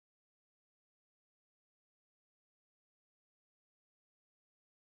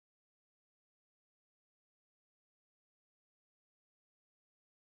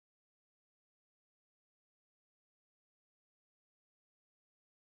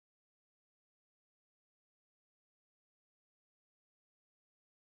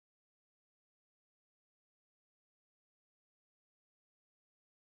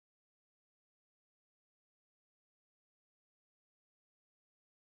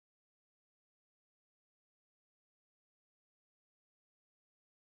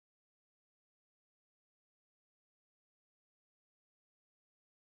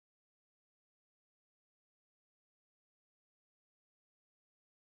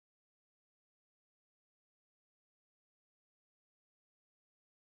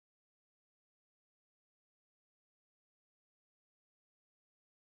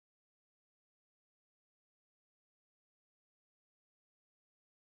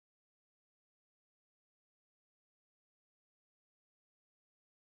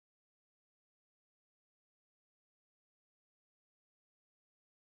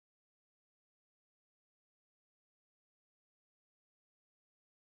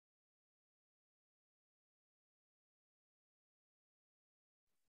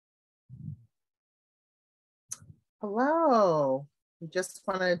Hello. We just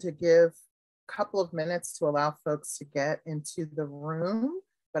wanted to give a couple of minutes to allow folks to get into the room,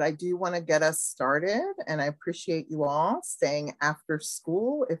 but I do want to get us started, and I appreciate you all staying after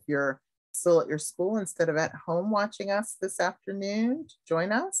school if you're still at your school instead of at home watching us this afternoon to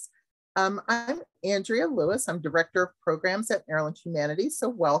join us. I'm Andrea Lewis. I'm Director of Programs at Maryland Humanities, so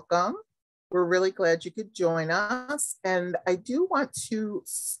welcome. We're really glad you could join us, and I do want to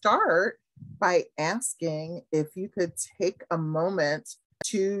start by asking if you could take a moment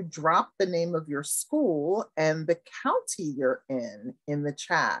to drop the name of your school and the county you're in the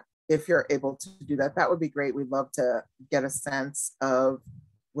chat. If you're able to do that, that would be great. We'd love to get a sense of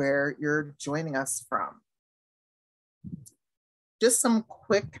where you're joining us from. Just some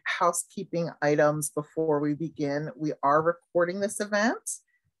quick housekeeping items before we begin. We are recording this event,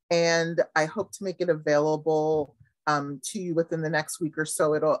 and I hope to make it available to you within the next week or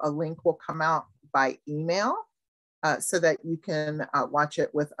so. A link will come out by email so that you can watch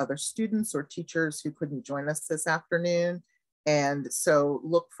it with other students or teachers who couldn't join us this afternoon. And so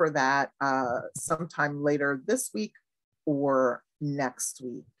look for that sometime later this week or next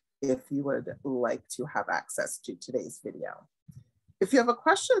week if you would like to have access to today's video. If you have a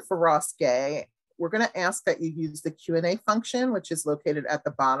question for Ross Gay, we're going to ask that you use the Q&A function, which is located at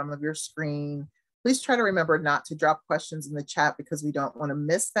the bottom of your screen. Please try to remember not to drop questions in the chat because we don't want to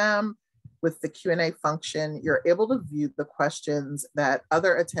miss them. With the Q&A function, you're able to view the questions that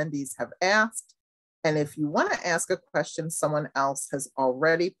other attendees have asked. And if you want to ask a question someone else has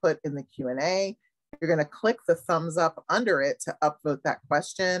already put in the Q&A, you're going to click the thumbs up under it to upvote that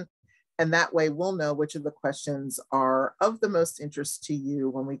question. And that way we'll know which of the questions are of the most interest to you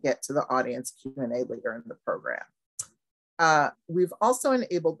when we get to the audience Q&A later in the program. We've also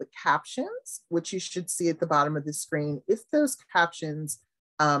enabled the captions, which you should see at the bottom of the screen. If those captions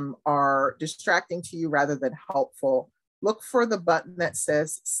are distracting to you rather than helpful, look for the button that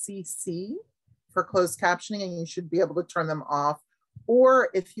says CC for closed captioning, and you should be able to turn them off. Or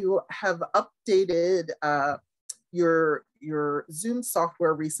if you have updated your Zoom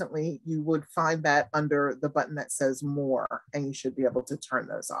software recently, you would find that under the button that says More, and you should be able to turn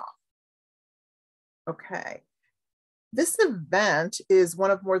those off. Okay. This event is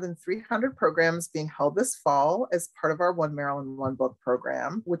one of more than 300 programs being held this fall as part of our One Maryland, One Book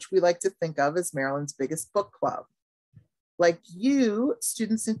program, which we like to think of as Maryland's biggest book club. Like you,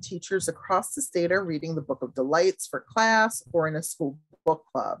 students and teachers across the state are reading the Book of Delights for class or in a school book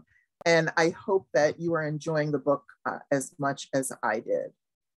club. And I hope that you are enjoying the book as much as I did.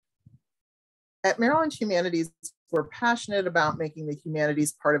 At Maryland Humanities, we're passionate about making the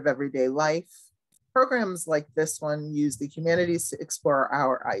humanities part of everyday life. Programs like this one use the humanities to explore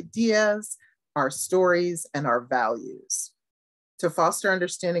our ideas, our stories, and our values, to foster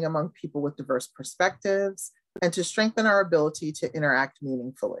understanding among people with diverse perspectives, and to strengthen our ability to interact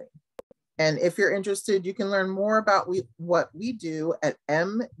meaningfully. And if you're interested, you can learn more about what we do at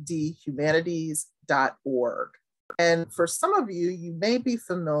mdhumanities.org. And for some of you, you may be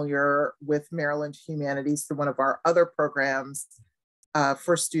familiar with Maryland Humanities through one of our other programs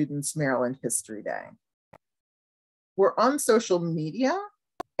for students, Maryland History Day. We're on social media,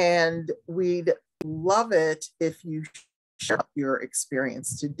 and we'd love it if you share your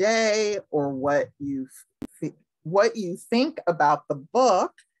experience today or what you think about the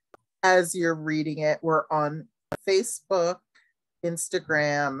book as you're reading it. We're on Facebook,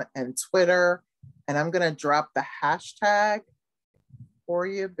 Instagram, and Twitter, and I'm going to drop the hashtag for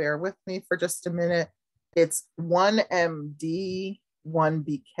you. Bear with me for just a minute. It's 1MD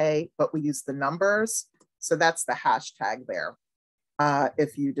 1BK, but we use the numbers. So that's the hashtag there.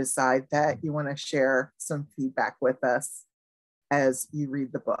 If you decide that you want to share some feedback with us as you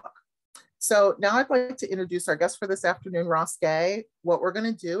read the book. So now I'd like to introduce our guest for this afternoon, Ross Gay. What we're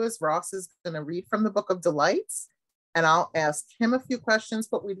going to do is Ross is going to read from the Book of Delights, and I'll ask him a few questions,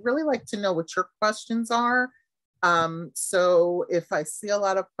 but we'd really like to know what your questions are. So if I see a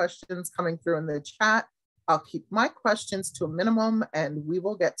lot of questions coming through in the chat, I'll keep my questions to a minimum and we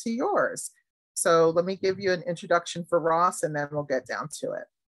will get to yours. So let me give you an introduction for Ross and then we'll get down to it.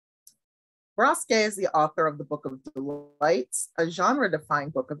 Ross Gay is the author of the Book of Delights, a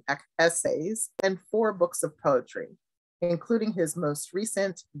genre-defined book of essays, and 4 books of poetry, including his most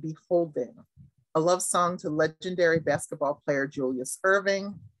recent, Beholding, a love song to legendary basketball player Julius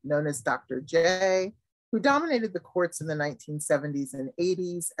Erving, known as Dr. J, who dominated the courts in the 1970s and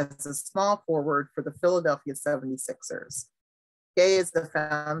 80s as a small forward for the Philadelphia 76ers. Gay is the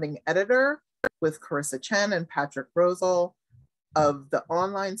founding editor with Carissa Chen and Patrick Rosal of the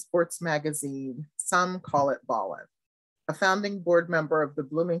online sports magazine, Some Call It Ballin'. a founding board member of the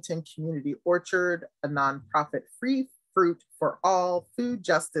Bloomington Community Orchard, a nonprofit free fruit for all food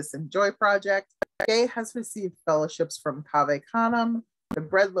justice and joy project. Gay has received fellowships from Cave Canem, the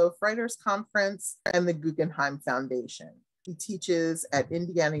Bread Loaf Writers Conference, and the Guggenheim Foundation. He teaches at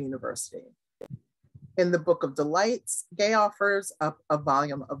Indiana University. In the Book of Delights, Gay offers up a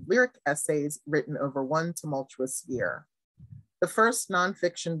volume of lyric essays written over one tumultuous year. The first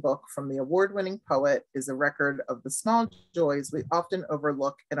nonfiction book from the award-winning poet is a record of the small joys we often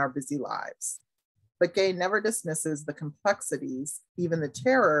overlook in our busy lives. But Gay never dismisses the complexities, even the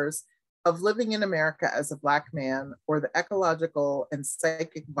terrors, of living in America as a Black man, or the ecological and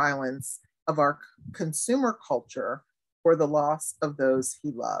psychic violence of our consumer culture, or the loss of those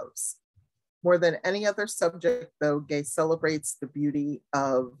he loves. More than any other subject, though, Gay celebrates the beauty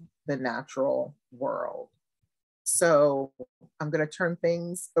of the natural world. So I'm going to turn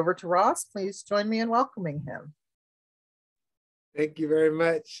things over to Ross. Please join me in welcoming him. Thank you very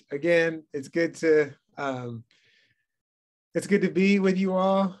much. Again, it's good to be with you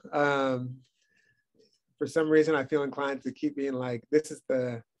all. For some reason, I feel inclined to keep being like, this is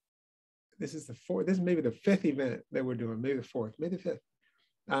maybe the fifth event that we're doing, maybe the fourth, maybe the fifth.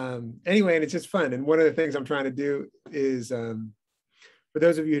 Anyway, and it's just fun. And one of the things I'm trying to do is, for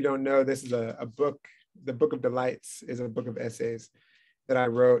those of you who don't know, this is a book. The Book of Delights is a book of essays that I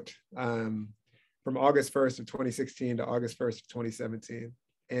wrote from August 1st of 2016 to August 1st of 2017.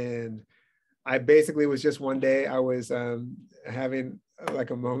 And I basically was just one day, I was having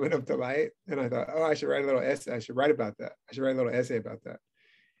like a moment of delight. And I thought, oh, I should write a little essay. I should write about that. I should write a little essay about that.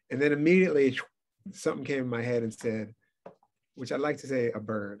 And then immediately something came in my head and said, which I'd like to say a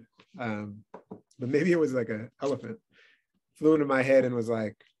bird, but maybe it was like an elephant, flew into my head and was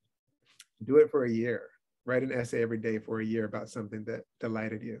like, do it for a year. Write an essay every day for a year about something that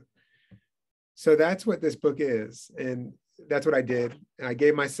delighted you. So that's what this book is. And that's what I did. I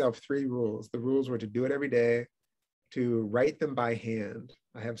gave myself 3 rules. The rules were to do it every day, to write them by hand.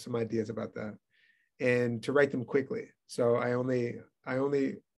 I have some ideas about that. And to write them quickly. So I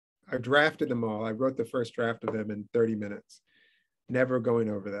drafted them all. I wrote the first draft of them in 30 minutes, never going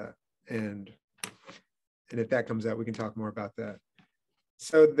over that. And if that comes out, we can talk more about that.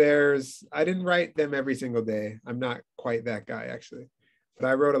 So I didn't write them every single day. I'm not quite that guy, actually. But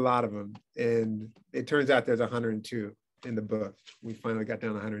I wrote a lot of them. And it turns out there's 102 in the book. We finally got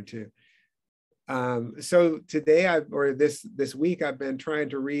down to 102. So today, this week, I've been trying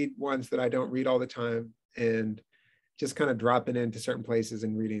to read ones that I don't read all the time and just kind of dropping into certain places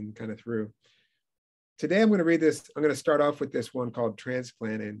and reading kind of through. Today, I'm going to read this. I'm going to start off with this one called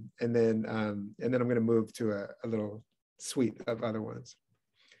Transplanting, and then I'm going to move to a little suite of other ones.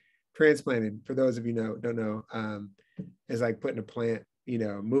 Transplanting, for those of you don't know, is like putting a plant,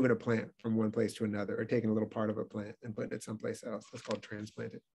 moving a plant from one place to another, or taking a little part of a plant and putting it someplace else. That's called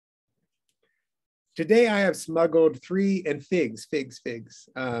transplanted. Today I have smuggled figs.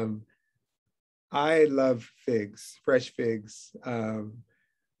 I love figs, fresh figs.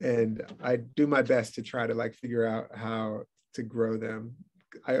 And I do my best to try to figure out how to grow them.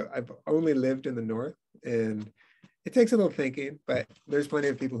 I've only lived in the North, and it takes a little thinking, but there's plenty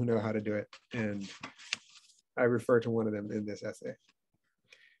of people who know how to do it. And I refer to one of them in this essay.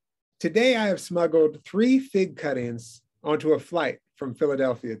 Today, I have smuggled 3 fig cuttings onto a flight from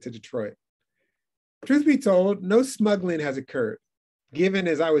Philadelphia to Detroit. Truth be told, no smuggling has occurred, given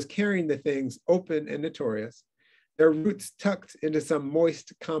as I was carrying the things open and notorious, their roots tucked into some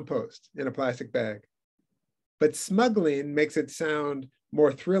moist compost in a plastic bag. But smuggling makes it sound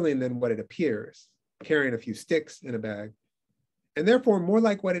more thrilling than what it appears, carrying a few sticks in a bag, and therefore more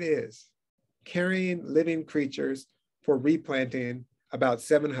like what it is, carrying living creatures for replanting about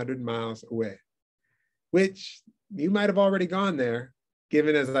 700 miles away, which you might have already gone there,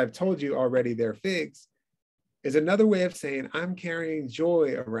 given as I've told you already they're figs, is another way of saying I'm carrying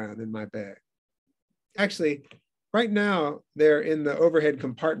joy around in my bag. Actually, right now, they're in the overhead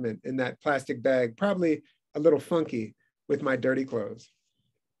compartment in that plastic bag, probably a little funky with my dirty clothes.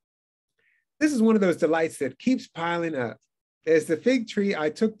 This is one of those delights that keeps piling up, as the fig tree I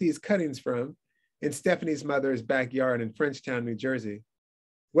took these cuttings from in Stephanie's mother's backyard in Frenchtown, New Jersey,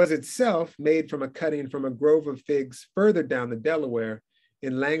 was itself made from a cutting from a grove of figs further down the Delaware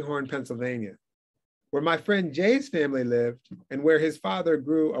in Langhorne, Pennsylvania, where my friend Jay's family lived and where his father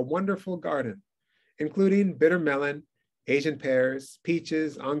grew a wonderful garden, including bitter melon, Asian pears,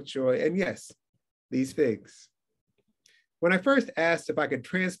 peaches, onkchoy, and yes, these figs. When I first asked if I could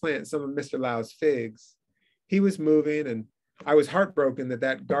transplant some of Mr. Lau's figs, he was moving and I was heartbroken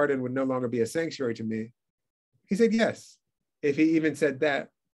that garden would no longer be a sanctuary to me. He said yes. If he even said that,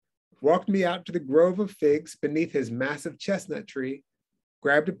 walked me out to the grove of figs beneath his massive chestnut tree,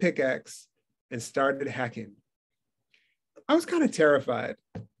 grabbed a pickaxe, and started hacking. I was kind of terrified,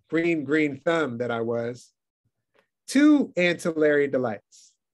 green thumb that I was. Two ancillary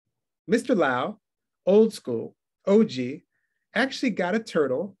delights. Mr. Lau, old school, OG, actually got a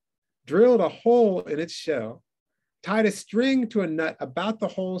turtle, drilled a hole in its shell, tied a string to a nut about the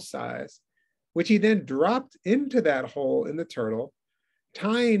hole size, which he then dropped into that hole in the turtle,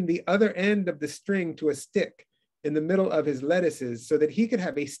 tying the other end of the string to a stick in the middle of his lettuces so that he could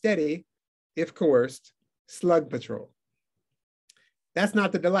have a steady, if coerced, slug patrol. That's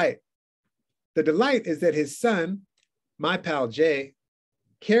not the delight. The delight is that his son, my pal Jay,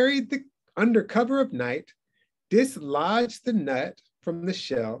 carried under cover of night, dislodged the nut from the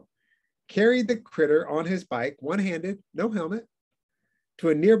shell, carried the critter on his bike, one-handed, no helmet, to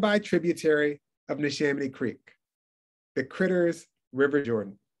a nearby tributary of Neshaminy Creek, the critter's River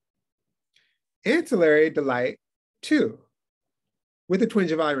Jordan. Ancillary delight, too, with a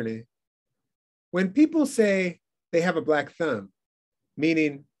twinge of irony. When people say they have a black thumb,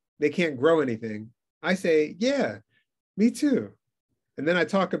 meaning they can't grow anything, I say, yeah, me too. And then I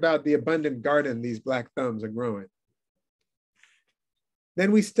talk about the abundant garden these black thumbs are growing.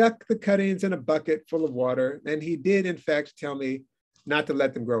 Then we stuck the cuttings in a bucket full of water, and he did, in fact, tell me not to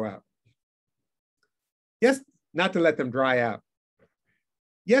let them grow out. Yes, not to let them dry out.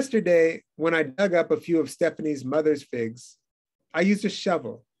 Yesterday, when I dug up a few of Stephanie's mother's figs, I used a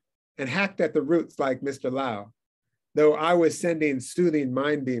shovel and hacked at the roots like Mr. Lau, though I was sending soothing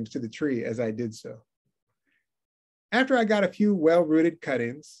mind beams to the tree as I did so. After I got a few well-rooted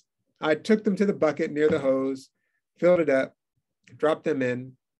cuttings, I took them to the bucket near the hose, filled it up, dropped them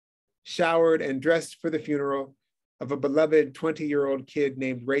in, showered and dressed for the funeral of a beloved 20-year-old kid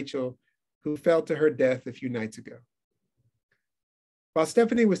named Rachel who fell to her death a few nights ago. While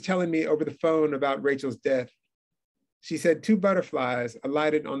Stephanie was telling me over the phone about Rachel's death, she said 2 butterflies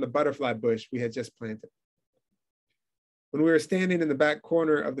alighted on the butterfly bush we had just planted. When we were standing in the back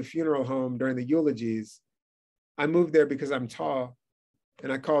corner of the funeral home during the eulogies, I moved there because I'm tall,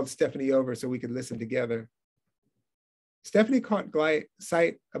 and I called Stephanie over so we could listen together. Stephanie caught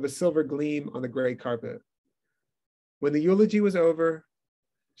sight of a silver gleam on the gray carpet. When the eulogy was over,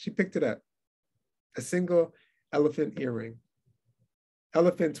 she picked it up, a single elephant earring.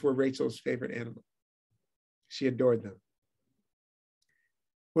 Elephants were Rachel's favorite animal. She adored them.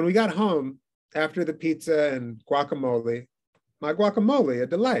 When we got home, after the pizza and guacamole, my guacamole, a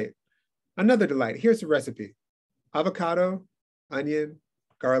delight. Another delight, here's the recipe. Avocado, onion,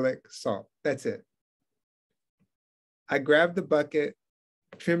 garlic, salt, that's it. I grabbed the bucket,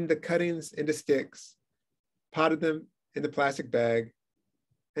 trimmed the cuttings into sticks, potted them in the plastic bag,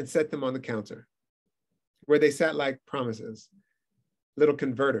 and set them on the counter, where they sat like promises, little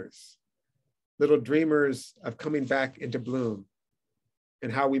converters, little dreamers of coming back into bloom,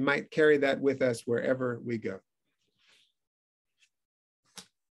 and how we might carry that with us wherever we go.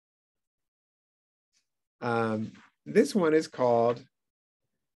 This one is called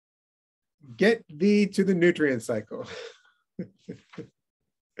Get Thee to the Nutrient Cycle.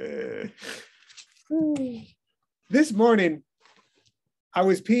 This morning, I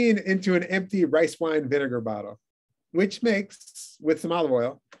was peeing into an empty rice wine vinegar bottle, which makes, with some olive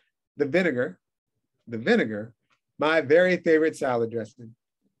oil, the vinegar, my very favorite salad dressing.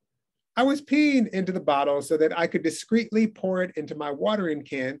 I was peeing into the bottle so that I could discreetly pour it into my watering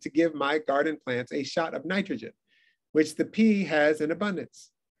can to give my garden plants a shot of nitrogen, which the pea has in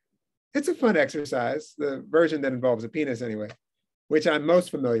abundance. It's a fun exercise, the version that involves a penis anyway, which I'm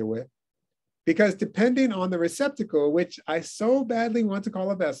most familiar with, because depending on the receptacle, which I so badly want to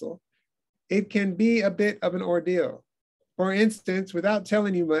call a vessel, it can be a bit of an ordeal. For instance, without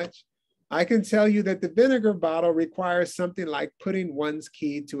telling you much, I can tell you that the vinegar bottle requires something like putting one's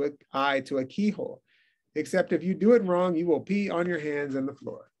eye to a keyhole, except if you do it wrong, you will pee on your hands and the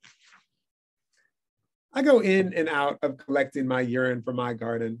floor. I go in and out of collecting my urine from my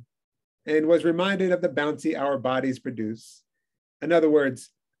garden and was reminded of the bounty our bodies produce. In other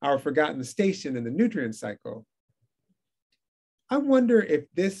words, our forgotten station in the nutrient cycle. I wonder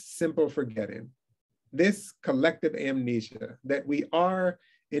if this simple forgetting, this collective amnesia that we are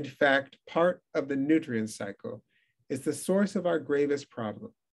in fact part of the nutrient cycle, is the source of our gravest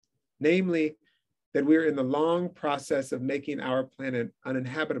problem, namely that we're in the long process of making our planet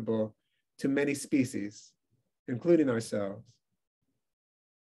uninhabitable to many species, including ourselves.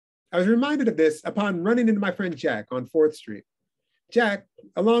 I was reminded of this upon running into my friend Jack on 4th Street. Jack,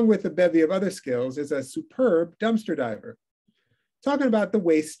 along with a bevy of other skills, is a superb dumpster diver. Talking about the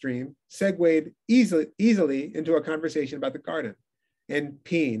waste stream segued easily into a conversation about the garden, and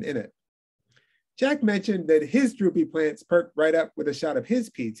peeing in it. Jack mentioned that his droopy plants perk right up with a shot of his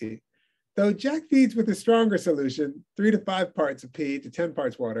PT, though Jack feeds with a stronger solution, 3 to 5 parts of pee to 10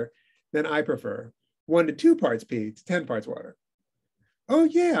 parts water, than I prefer, 1 to 2 parts pee to 10 parts water. Oh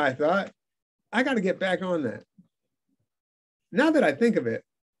yeah, I thought, I gotta get back on that. Now that I think of it,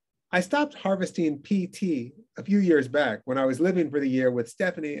 I stopped harvesting PT a few years back when I was living for the year with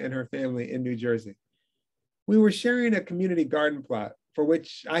Stephanie and her family in New Jersey. We were sharing a community garden plot for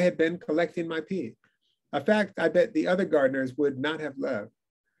which I had been collecting my pee, a fact I bet the other gardeners would not have loved.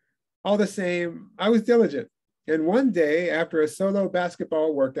 All the same, I was diligent, and one day after a solo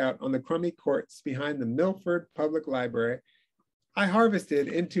basketball workout on the crummy courts behind the Milford Public Library, I harvested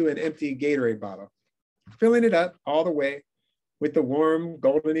into an empty Gatorade bottle, filling it up all the way with the warm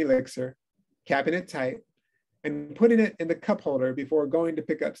golden elixir, capping it tight, and putting it in the cup holder before going to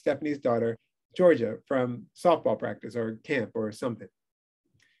pick up Stephanie's daughter, Georgia, from softball practice or camp or something.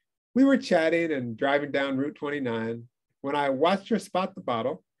 We were chatting and driving down Route 29 when I watched her spot the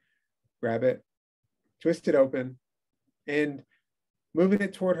bottle, grab it, twist it open, and moving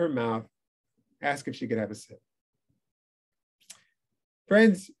it toward her mouth, ask if she could have a sip.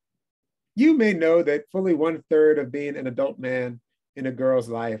 Friends, you may know that fully 1/3 of being an adult man in a girl's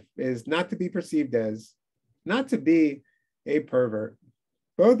life is not to be perceived as, not to be a pervert,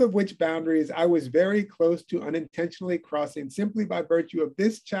 both of which boundaries I was very close to unintentionally crossing simply by virtue of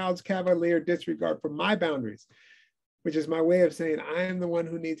this child's cavalier disregard for my boundaries, which is my way of saying I am the one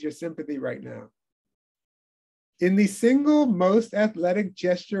who needs your sympathy right now. In the single most athletic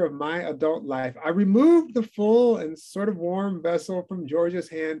gesture of my adult life, I removed the full and sort of warm vessel from Georgia's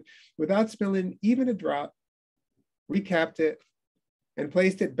hand without spilling even a drop, recapped it, and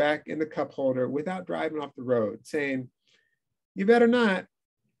placed it back in the cup holder without driving off the road, saying, "You better not.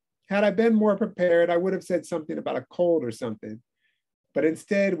 Had I been more prepared, I would have said something about a cold or something. But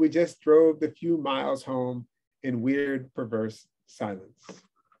instead, we just drove the few miles home in weird, perverse silence."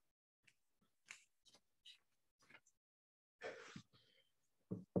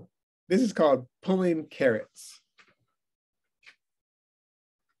 This is called pulling carrots.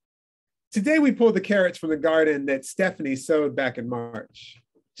 Today we pulled the carrots from the garden that Stephanie sowed back in March.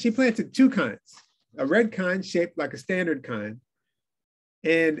 She planted 2 kinds, a red kind shaped like a standard kind,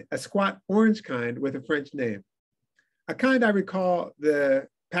 and a squat orange kind with a French name. A kind I recall the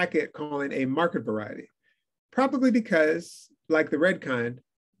packet calling a market variety, probably because, like the red kind,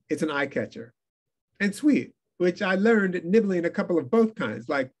 it's an eye catcher, and sweet, which I learned nibbling a couple of both kinds,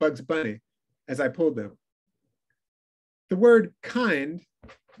 like Bugs Bunny, as I pulled them. The word kind,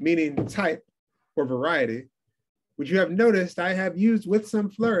 meaning type or variety, which you have noticed I have used with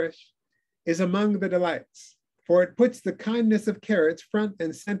some flourish, is among the delights, for it puts the kindness of carrots front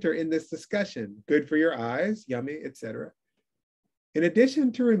and center in this discussion, good for your eyes, yummy, etc. In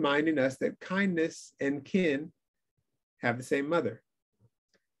addition to reminding us that kindness and kin have the same mother,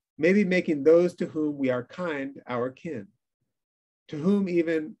 maybe making those to whom we are kind our kin, to whom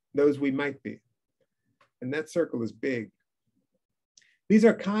even those we might be. And that circle is big. These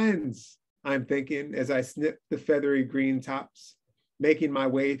are kinds, I'm thinking, as I snip the feathery green tops, making my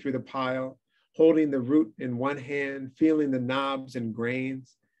way through the pile, holding the root in one hand, feeling the knobs and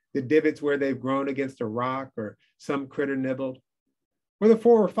grains, the divots where they've grown against a rock or some critter nibbled, or the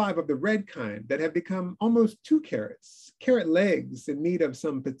 4 or 5 of the red kind that have become almost 2 carrots, carrot legs in need of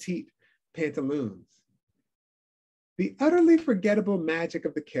some petite pantaloons. The utterly forgettable magic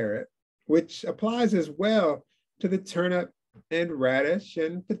of the carrot, which applies as well to the turnip and radish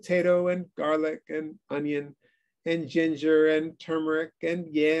and potato and garlic and onion and ginger and turmeric and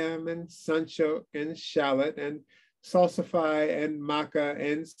yam and sunchoke and shallot and salsify and maca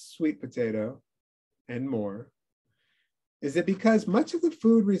and sweet potato and more, is that because much of the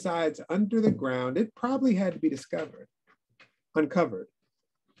food resides under the ground, it probably had to be uncovered.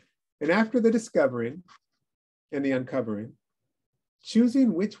 And after the discovering and the uncovering,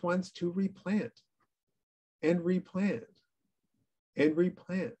 choosing which ones to replant and replant and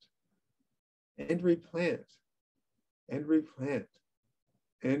replant and replant and replant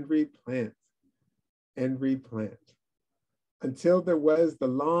and replant and replant until there was the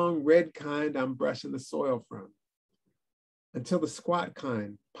long red kind I'm brushing the soil from, until the squat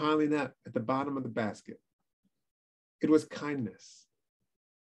kind piling up at the bottom of the basket. It was kindness.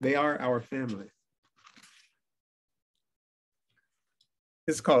 They are our family.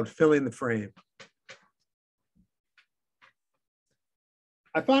 This is called filling the frame.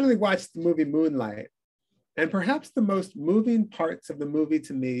 I finally watched the movie Moonlight, and perhaps the most moving parts of the movie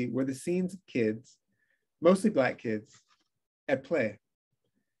to me were the scenes of kids, mostly Black kids, at play.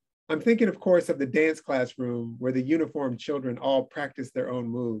 I'm thinking, of course, of the dance classroom where the uniformed children all practice their own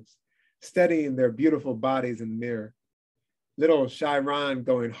moves, studying their beautiful bodies in the mirror. Little Chiron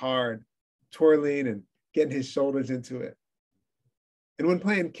going hard, twirling and getting his shoulders into it. And when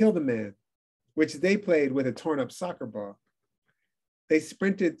playing Kill the Man, which they played with a torn up soccer ball, they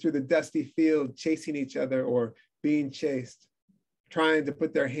sprinted through the dusty field, chasing each other or being chased, trying to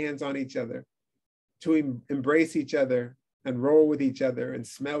put their hands on each other, to embrace each other and roll with each other and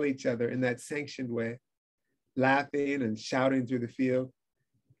smell each other in that sanctioned way, laughing and shouting through the field,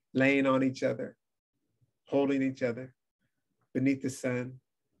 laying on each other, holding each other beneath the sun,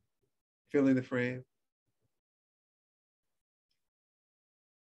 feeling the frame.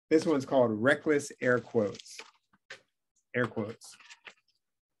 This one's called Reckless Air Quotes. Air quotes.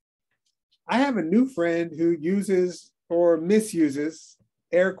 I have a new friend who uses or misuses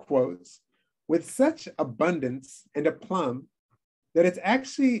air quotes with such abundance and aplomb that it's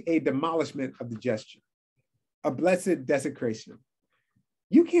actually a demolishment of the gesture, a blessed desecration.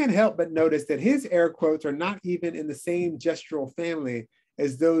 You can't help but notice that his air quotes are not even in the same gestural family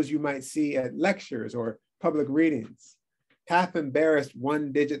as those you might see at lectures or public readings. Half embarrassed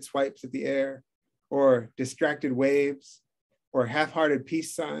one-digit swipes at the air, or distracted waves, or half-hearted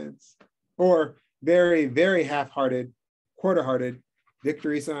peace signs, or very, very half-hearted, quarter-hearted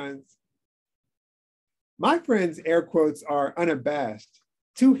victory signs. My friend's air quotes are unabashed,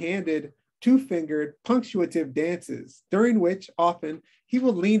 two-handed, two-fingered, punctuative dances, during which often he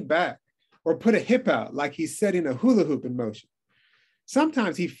will lean back or put a hip out like he's setting a hula hoop in motion.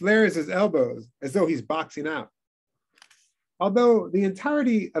 Sometimes he flares his elbows as though he's boxing out. Although the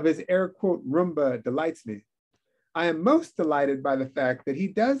entirety of his air quote rumba delights me, I am most delighted by the fact that he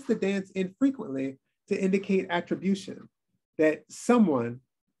does the dance infrequently to indicate attribution, that someone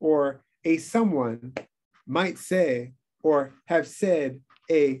or a someone might say or have said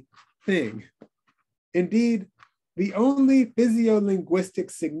a thing. Indeed, the only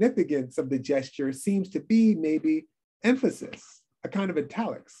physiolinguistic significance of the gesture seems to be maybe emphasis, a kind of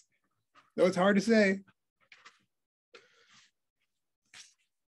italics, though it's hard to say.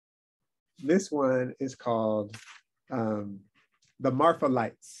 This one is called the Marfa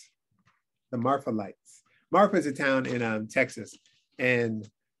Lights. The Marfa Lights. Marfa is a town in Texas, and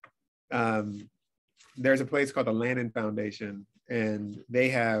there's a place called the Lannan Foundation, and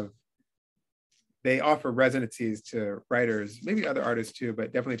they offer residencies to writers, maybe other artists too,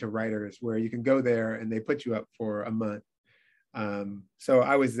 but definitely to writers, where you can go there and they put you up for a month. So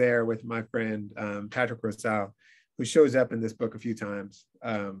I was there with my friend Patrick Rosal, who shows up in this book a few times.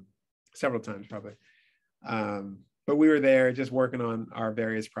 Several times probably. But we were there just working on our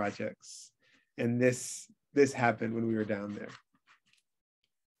various projects. And this happened when we were down there.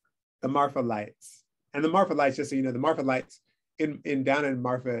 The Marfa Lights. And the Marfa Lights, just so you know, the Marfa Lights down in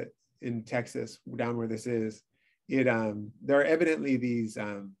Marfa in Texas, down where this is, there are evidently these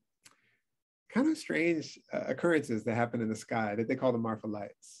kind of strange occurrences that happen in the sky that they call the Marfa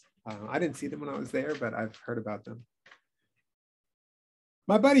Lights. I didn't see them when I was there, but I've heard about them.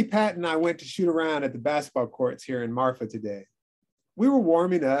 My buddy Pat and I went to shoot around at the basketball courts here in Marfa today. We were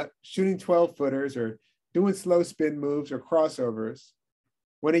warming up, shooting 12-footers or doing slow spin moves or crossovers,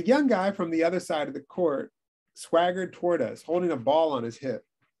 when a young guy from the other side of the court swaggered toward us, holding a ball on his hip,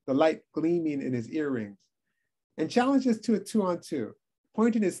 the light gleaming in his earrings, and challenged us to a 2-on-2,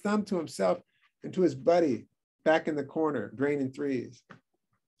 pointing his thumb to himself and to his buddy back in the corner, draining threes.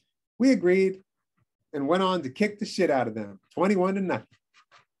 We agreed and went on to kick the shit out of them, 21-0.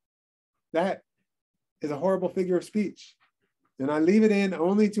 That is a horrible figure of speech. And I leave it in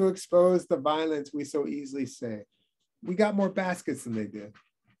only to expose the violence we so easily say. We got more baskets than they did.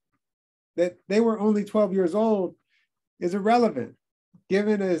 That they were only 12 years old is irrelevant,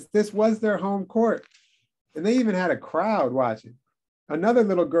 given as this was their home court. And they even had a crowd watching. Another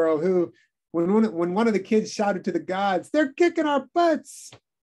little girl who, when one of the kids shouted to the gods, "They're kicking our butts,"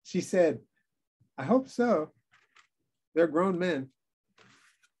 she said, "I hope so. They're grown men."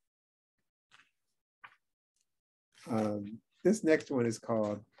 This next one is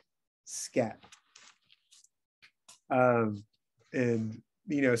called Scat. And,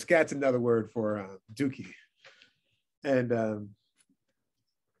 you know, scat's another word for dookie. And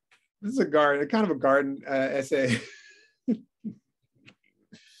this is a kind of a garden essay.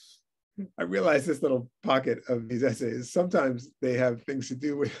 I realize this little pocket of these essays, sometimes they have things to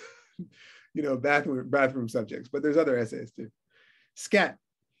do with, you know, bathroom subjects, but there's other essays too. Scat.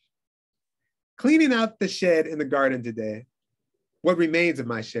 Cleaning out the shed in the garden today, what remains of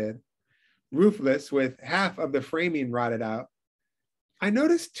my shed, roofless with half of the framing rotted out, I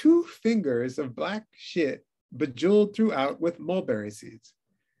noticed 2 fingers of black shit bejeweled throughout with mulberry seeds.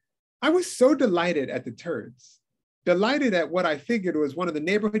 I was so delighted at the turds, delighted at what I figured was one of the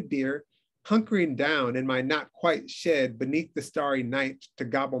neighborhood deer hunkering down in my not quite shed beneath the starry night to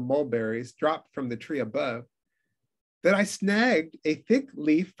gobble mulberries dropped from the tree above, that I snagged a thick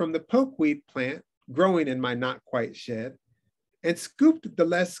leaf from the pokeweed plant growing in my not quite shed and scooped the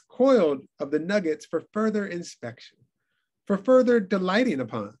less coiled of the nuggets for further inspection, for further delighting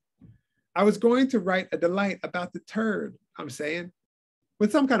upon. I was going to write a delight about the turd, I'm saying,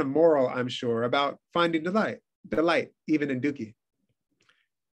 with some kind of moral, I'm sure, about finding delight even in Dookie.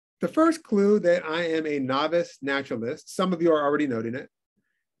 The first clue that I am a novice naturalist, some of you are already noting it,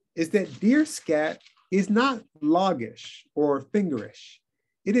 is that deer scat is not loggish or fingerish.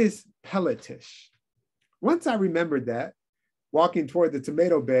 It is pelletish. Once I remembered that, walking toward the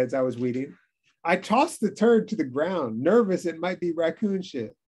tomato beds I was weeding, I tossed the turd to the ground, nervous it might be raccoon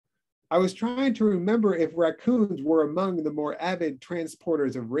shit. I was trying to remember if raccoons were among the more avid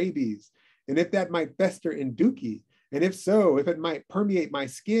transporters of rabies, and if that might fester in Dookie, and if so, if it might permeate my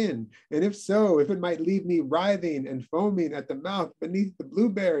skin, and if so, if it might leave me writhing and foaming at the mouth beneath the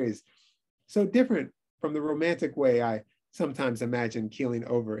blueberries, so different from the romantic way I sometimes imagine keeling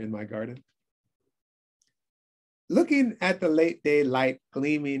over in my garden. Looking at the late day light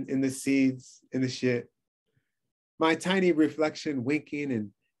gleaming in the seeds in the shit, my tiny reflection winking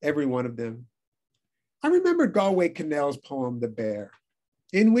in every one of them, I remember Galway Connell's poem, The Bear,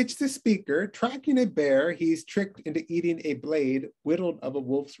 in which the speaker, tracking a bear he's tricked into eating a blade whittled of a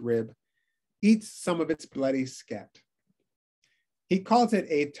wolf's rib, eats some of its bloody scat. He calls it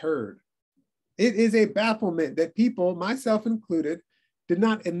a turd. It is a bafflement that people, myself included, did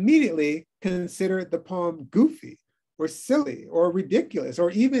not immediately consider the poem goofy or silly or ridiculous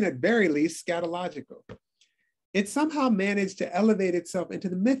or even at very least scatological. It somehow managed to elevate itself into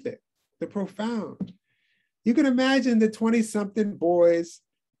the mythic, the profound. You can imagine the 20-something boys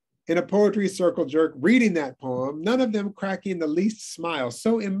in a poetry circle jerk reading that poem, none of them cracking the least smile,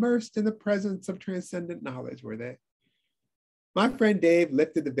 so immersed in the presence of transcendent knowledge were they. My friend Dave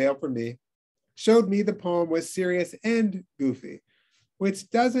lifted the veil for me, showed me the poem was serious and goofy,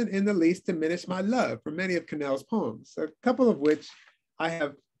 which doesn't in the least diminish my love for many of Connell's poems, a couple of which I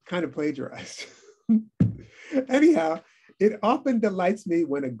have kind of plagiarized. Anyhow, it often delights me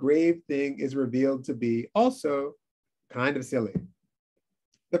when a grave thing is revealed to be also kind of silly.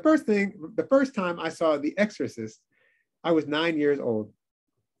 The first time I saw The Exorcist, I was 9 years old.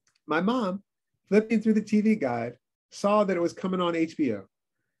 My mom, flipping through the TV guide, saw that it was coming on HBO,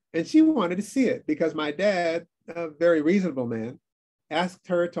 and she wanted to see it because my dad, a very reasonable man, asked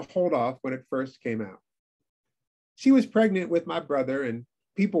her to hold off when it first came out. She was pregnant with my brother, and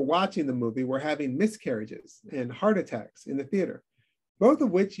people watching the movie were having miscarriages and heart attacks in the theater, both of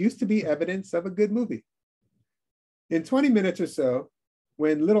which used to be evidence of a good movie. In 20 minutes or so,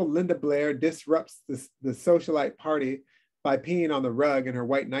 when little Linda Blair disrupts the socialite party by peeing on the rug in her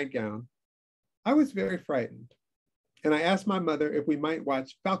white nightgown, I was very frightened, and I asked my mother if we might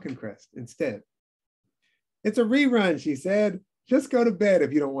watch Falcon Crest instead. "It's a rerun," she said. "Just go to bed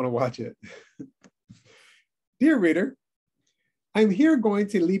if you don't want to watch it." Dear reader, I'm here going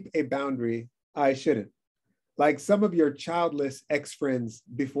to leap a boundary I shouldn't, like some of your childless ex-friends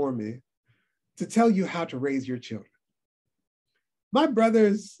before me, to tell you how to raise your children. My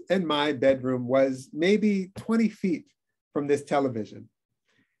brother's and my bedroom was maybe 20 feet from this television.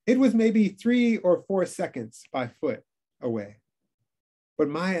 It was maybe 3 or 4 seconds by foot away. But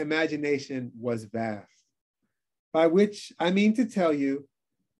my imagination was vast, by which I mean to tell you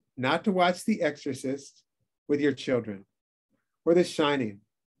not to watch The Exorcist with your children, or The Shining,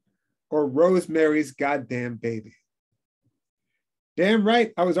 or Rosemary's Goddamn Baby. Damn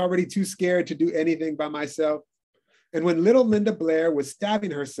right, I was already too scared to do anything by myself. And when little Linda Blair was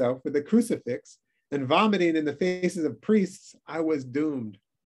stabbing herself with a crucifix and vomiting in the faces of priests, I was doomed.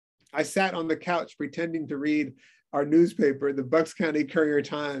 I sat on the couch pretending to read our newspaper, the Bucks County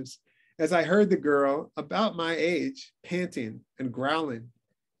Courier-Times, as I heard the girl, about my age, panting and growling.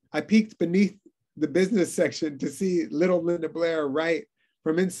 I peeked beneath the business section to see little Linda Blair write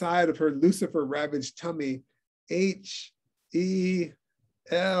from inside of her Lucifer-ravaged tummy, H-E-L-P.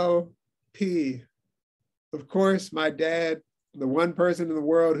 Of course, my dad, the one person in the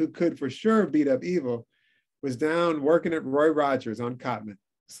world who could for sure beat up evil, was down working at Roy Rogers on Cotman,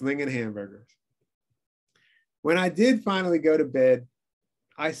 slinging hamburgers. When I did finally go to bed,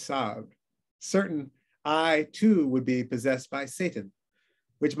 I sobbed, certain I too would be possessed by Satan,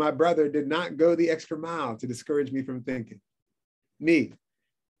 which my brother did not go the extra mile to discourage me from thinking. Me,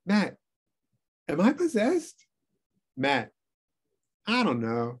 Matt, am I possessed? Matt, I don't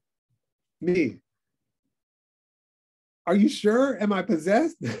know. Me, Are you sure? Am I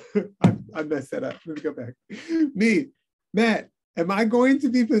possessed? I messed that up. Let me go back. Me, Matt, am I going to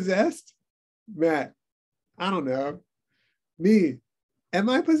be possessed? Matt, I don't know. Me, am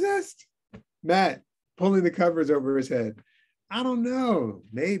I possessed? Matt, pulling the covers over his head. I don't know,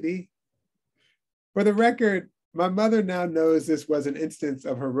 maybe. For the record, my mother now knows this was an instance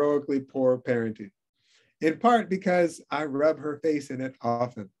of heroically poor parenting, in part because I rub her face in it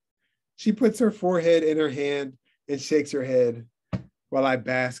often. She puts her forehead in her hand and shakes her head while I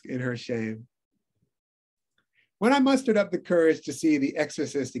bask in her shame. When I mustered up the courage to see The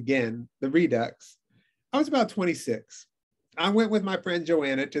Exorcist again, the Redux, I was about 26. I went with my friend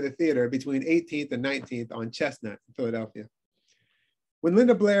Joanna to the theater between 18th and 19th on Chestnut in Philadelphia. When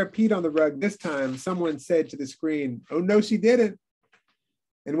Linda Blair peed on the rug this time, someone said to the screen, "Oh no, she didn't."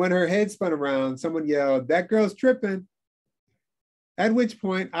 And when her head spun around, someone yelled, "That girl's tripping." At which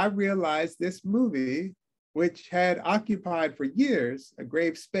point I realized this movie, which had occupied for years a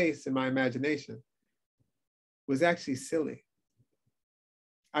grave space in my imagination, was actually silly.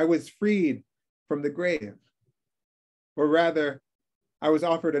 I was freed from the grave, or rather, I was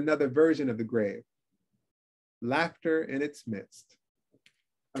offered another version of the grave, laughter in its midst.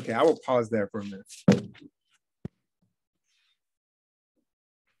 Okay, I will pause there for a minute.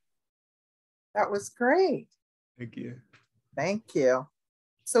 That was great. Thank you. Thank you.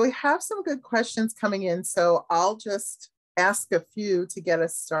 So we have some good questions coming in. So I'll just ask a few to get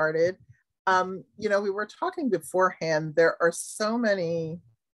us started. We were talking beforehand, there are so many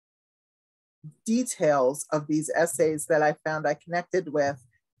details of these essays that I found I connected with.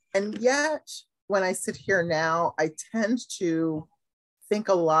 And yet, when I sit here now, I tend to think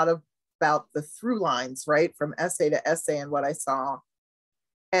a lot about the through lines, right? From essay to essay and what I saw.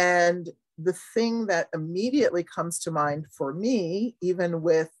 And the thing that immediately comes to mind for me, even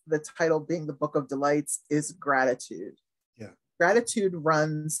with the title being The Book of Delights, is gratitude. Yeah. Gratitude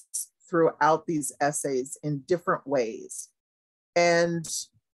runs throughout these essays in different ways. And,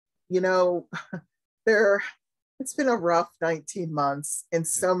 it's been a rough 19 months in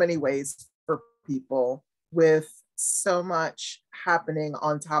so many ways for people, with so much happening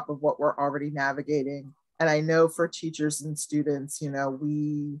on top of what we're already navigating. And I know for teachers and students,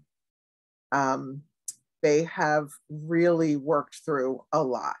 they have really worked through a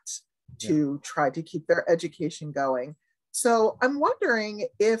lot to try to keep their education going. So I'm wondering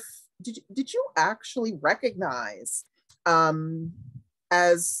if, did you actually recognize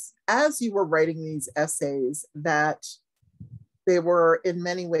as you were writing these essays that they were in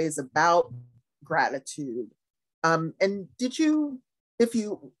many ways about gratitude? And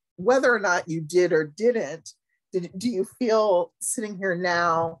whether or not you did or didn't, do you feel sitting here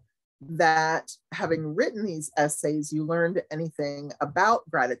now that having written these essays, you learned anything about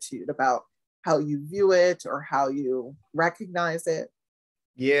gratitude, about how you view it or how you recognize it?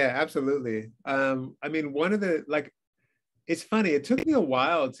 Yeah, absolutely. One of the, it's funny, it took me a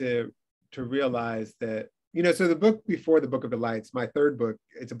while to realize that, so the book before The Book of Delights, my third book,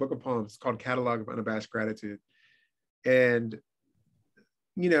 it's a book of poems called Catalog of Unabashed Gratitude. And,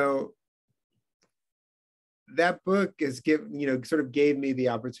 that book sort of gave me the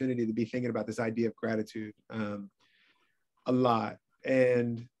opportunity to be thinking about this idea of gratitude a lot.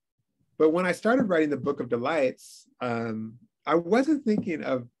 But when I started writing The Book of Delights, I wasn't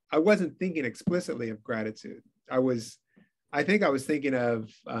thinking explicitly of gratitude. I think I was thinking of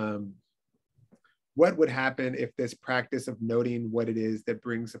what would happen if this practice of noting what it is that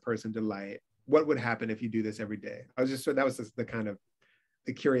brings a person delight, what would happen if you do this every day? That was just the kind of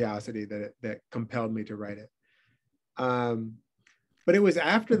the curiosity that compelled me to write it. But it was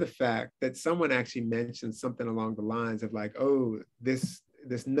after the fact that someone actually mentioned something along the lines of this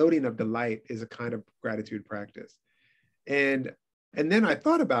noting of delight is a kind of gratitude practice. And then I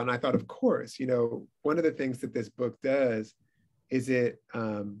thought, of course, one of the things that this book does is it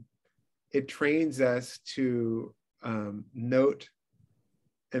trains us to note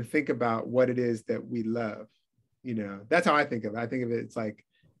and think about what it is that we love. That's how I think of it. I think of it, it's like,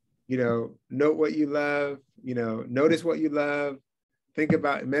 note what you love, notice what you love, think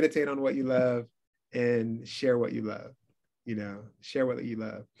about, meditate on what you love, and share what you love, share what you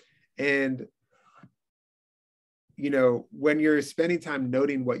love. And, when you're spending time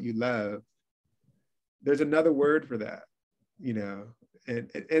noting what you love, there's another word for that,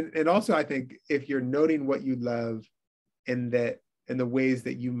 and also I think if you're noting what you love and the ways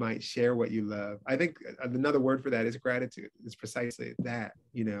that you might share what you love, I think another word for that is gratitude. It's precisely that,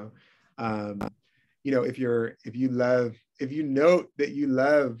 if you note that you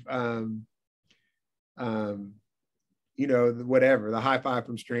love, whatever, the high five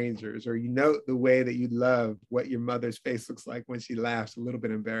from strangers, or the way that you love what your mother's face looks like when she laughs, a little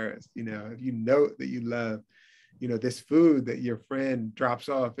bit embarrassed, if you note that you love, this food that your friend drops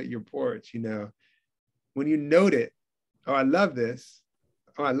off at your porch, when you note it, oh, I love this,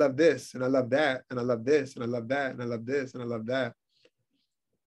 oh, I love this, and I love that, and I love this, and I love that, and I love this, and I love that,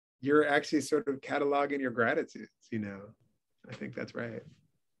 you're actually sort of cataloging your gratitudes, I think that's right.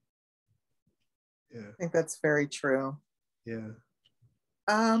 Yeah. I think that's very true. Yeah.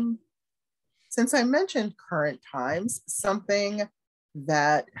 Since I mentioned current times, something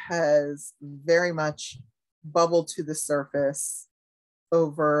that has very much bubbled to the surface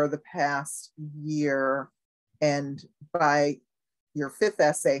over the past year, and by your fifth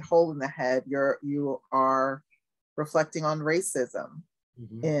essay, Hole in the Head, you are reflecting on racism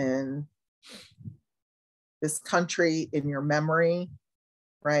in this country, in your memory,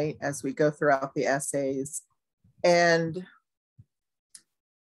 right, as we go throughout the essays. And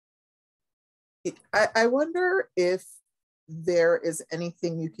I wonder if there is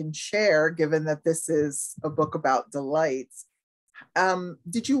anything you can share, given that this is a book about delights.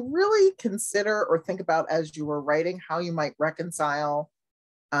 Did you really consider or think about, as you were writing, how you might reconcile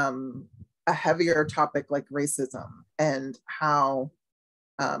a heavier topic like racism, and how,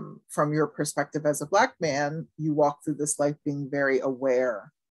 from your perspective as a Black man, you walk through this life being very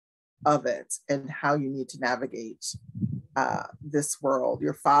aware of it and how you need to navigate this world?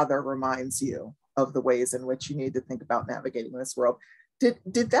 Your father reminds you of the ways in which you need to think about navigating this world.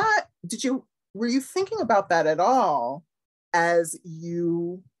 Were you thinking about that at all as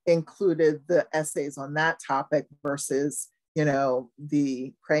you included the essays on that topic versus,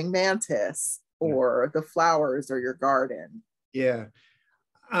 the praying mantis or the flowers or your garden? Yeah.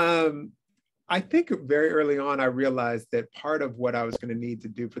 I think very early on, I realized that part of what I was going to need to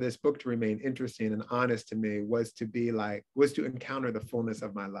do for this book to remain interesting and honest to me was to encounter the fullness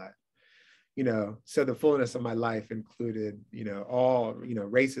of my life. So the fullness of my life included, all,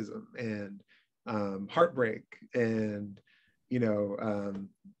 racism and heartbreak and,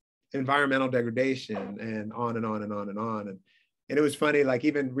 environmental degradation, and on and on and on and on. And it was funny, like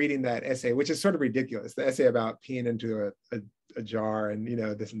even reading that essay, which is sort of ridiculous, the essay about peeing into a jar and,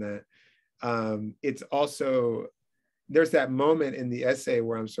 this and that. It's also, there's that moment in the essay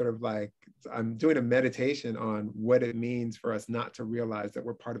where I'm sort of like, I'm doing a meditation on what it means for us not to realize that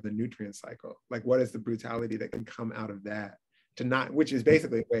we're part of the nutrient cycle. Like, what is the brutality that can come out of that? Which is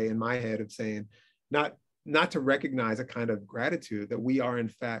basically a way in my head of saying, not to recognize a kind of gratitude that we are in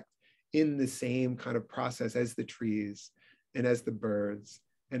fact in the same kind of process as the trees and as the birds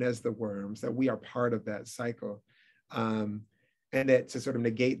and as the worms, that we are part of that cycle. And that to sort of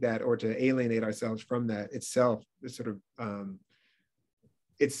negate that or to alienate ourselves from that itself is sort of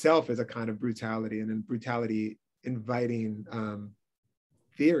itself is a kind of brutality, and then brutality inviting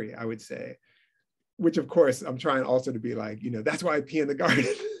theory, I would say, which of course I'm trying also to be like, that's why I pee in the garden.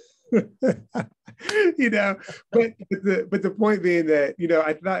 But the point being that,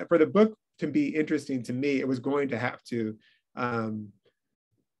 I thought for the book to be interesting to me, it was going to have to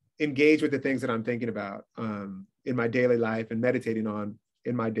engage with the things that I'm thinking about in my daily life and meditating on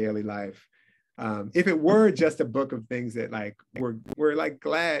in my daily life. If it were just a book of things that like we're like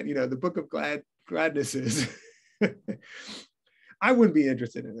glad, the book of gladnesses, I wouldn't be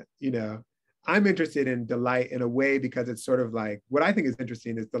interested in it. I'm interested in delight in a way because it's sort of like, what I think is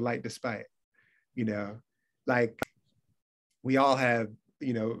interesting is delight despite, like we all have,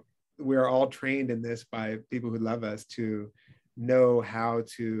 we're all trained in this by people who love us to know how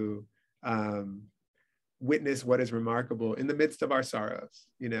to witness what is remarkable in the midst of our sorrows.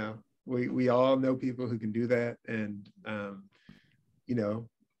 We all know people who can do that, and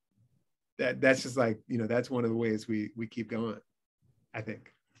that's just like, that's one of the ways we keep going, I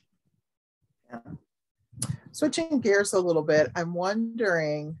think. Yeah. Switching gears a little bit, I'm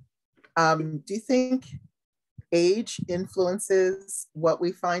wondering, do you think age influences what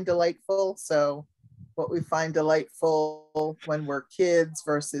we find delightful? So what we find delightful when we're kids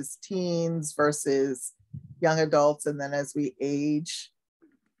versus teens versus young adults, and then as we age?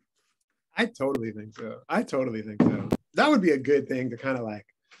 I totally think so. That would be a good thing to kind of like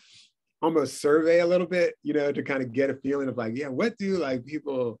almost survey a little bit, to kind of get a feeling of like, yeah, what do like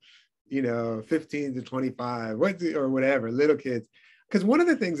people, 15 to 25, or whatever, little kids. Because one of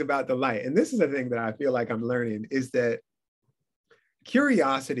the things about delight, and this is a thing that I feel like I'm learning, is that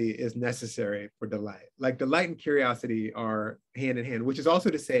curiosity is necessary for delight. Like delight and curiosity are hand in hand, which is also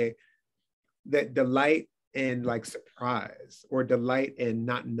to say that delight and like surprise or delight in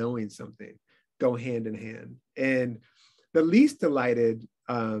not knowing something go hand in hand. And the least delighted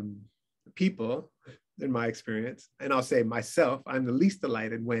people, in my experience. And I'll say myself, I'm the least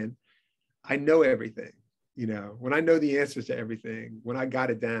delighted when I know everything, you know, when I know the answers to everything, when I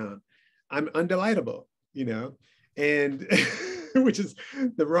got it down, I'm undelightable, you know, and which is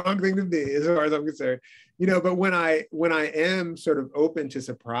the wrong thing to be as far as I'm concerned, you know, but when I am sort of open to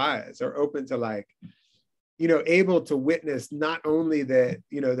surprise or open to like, you know, able to witness not only that,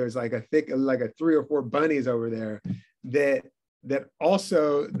 you know, there's like a 3 or 4 bunnies over there, that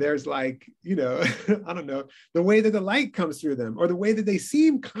also there's like, you know, I don't know, the way that the light comes through them, or the way that they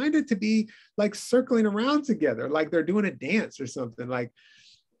seem kind of to be like circling around together, like they're doing a dance or something, like,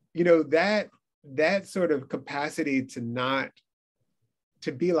 you know, that sort of capacity to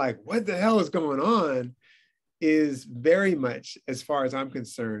be like, what the hell is going on, is very much, as far as I'm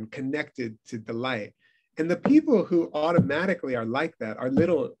concerned, connected to delight. And the people who automatically are like that are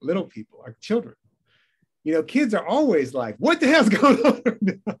little people, are children. You know, kids are always like, what the hell's going on?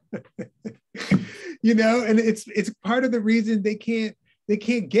 You know, and it's part of the reason they can't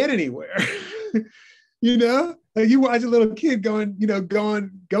get anywhere. You know, like you watch a little kid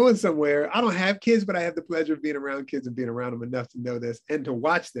going somewhere. I don't have kids, but I have the pleasure of being around kids and being around them enough to know this and to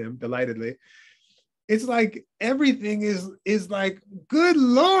watch them delightedly. It's like everything is like, good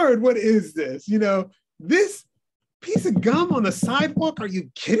Lord, what is this? You know, this piece of gum on the sidewalk, are you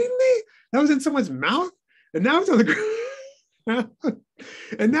kidding me? That was in someone's mouth, and now it's on the ground,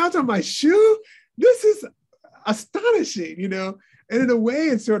 and now it's on my shoe. This is astonishing, you know. And in a way,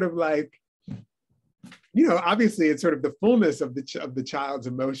 it's sort of like, you know, obviously it's sort of the fullness of the child's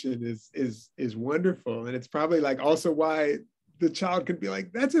emotion is wonderful. And it's probably like also why the child can be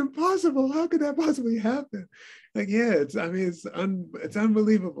like, that's impossible. How could that possibly happen? Like, yeah, it's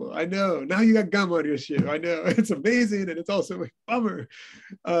unbelievable. I know. Now you got gum on your shoe. I know. It's amazing. And it's also a bummer.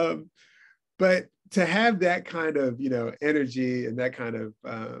 But to have that kind of, you know, energy and that kind of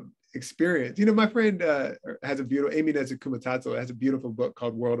experience, you know, my friend has a beautiful, Amy Nezukumatatsu has a beautiful book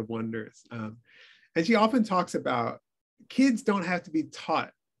called World of Wonders. And she often talks about kids don't have to be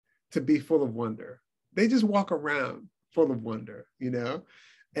taught to be full of wonder. They just walk around full of wonder, you know?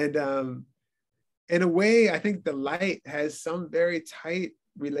 And in a way, I think delight has some very tight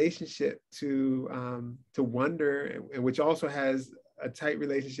relationship to wonder, and which also has a tight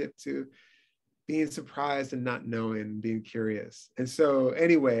relationship to being surprised and not knowing, being curious. And so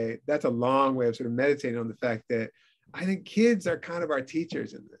anyway, that's a long way of sort of meditating on the fact that I think kids are kind of our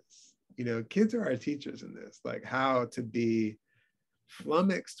teachers in this. You know, kids are our teachers in this, like how to be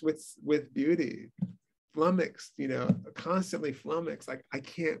flummoxed with beauty, flummoxed, you know, constantly flummoxed. Like, I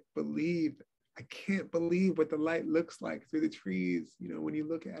can't believe what the light looks like through the trees, you know, when you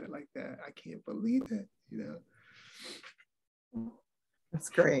look at it like that. I can't believe it, you know. That's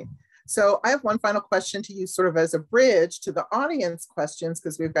great. So I have one final question to you, sort of as a bridge to the audience questions,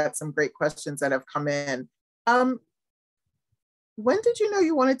 because we've got some great questions that have come in. When did you know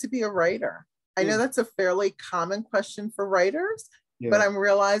you wanted to be a writer? I know that's a fairly common question for writers, but I'm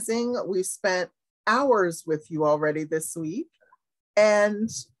realizing we spent hours with you already this week. And,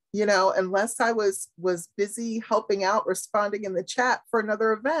 you know, unless I was busy helping out, responding in the chat for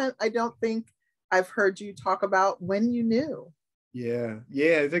another event, I don't think I've heard you talk about when you knew. Yeah,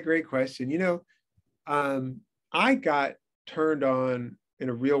 it's a great question. You know, I got turned on in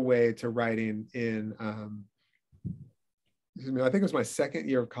a real way to writing in, I think it was my second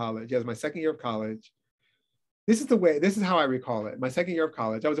year of college. Yeah, it was my second year of college. This is how I recall it. My second year of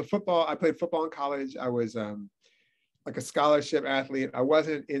college, I played football in college. I was like a scholarship athlete. I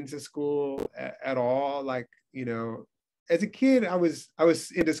wasn't into school at all. Like, you know, as a kid, I was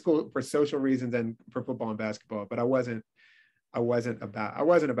into school for social reasons and for football and basketball, but I wasn't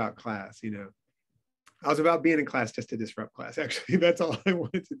about class, you know. I was about being in class just to disrupt class, actually. That's all I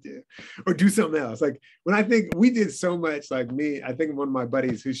wanted to do, or do something else. Like, when I think we did so much, like me, I think one of my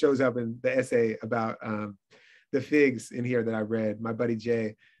buddies who shows up in the essay about the figs in here that I read, my buddy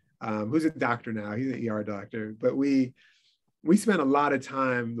Jay, who's a doctor now, he's an ER doctor, but we spent a lot of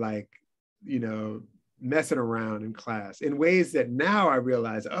time, like, you know, messing around in class in ways that now I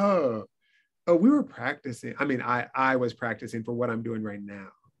realize, oh, we were practicing. I mean, I was practicing for what I'm doing right now.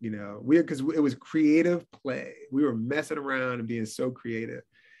 You know, because it was creative play. We were messing around and being so creative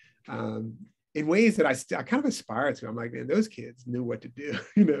in ways that I kind of aspire to. I'm like, man, those kids knew what to do,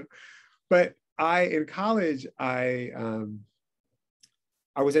 you know. But in college, I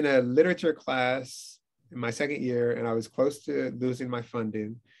was in a literature class in my second year, and I was close to losing my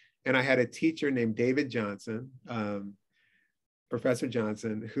funding. And I had a teacher named David Johnson, Professor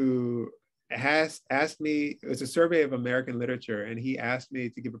Johnson, who asked me, it was a survey of American literature, and he asked me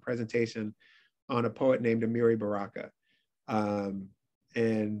to give a presentation on a poet named Amiri Baraka.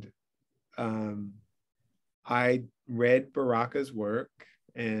 I read Baraka's work,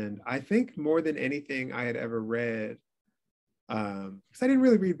 and I think more than anything I had ever read, because I didn't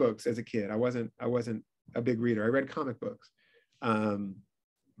really read books as a kid. I wasn't a big reader. I read comic books. In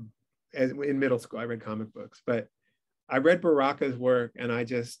middle school, I read comic books, but I read Baraka's work, and I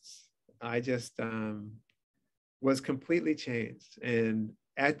just was completely changed. And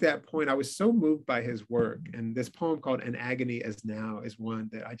at that point, I was so moved by his work. And this poem called "An Agony As Now" is one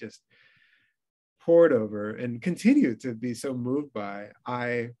that I just poured over and continue to be so moved by.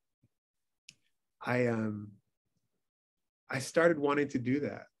 I started wanting to do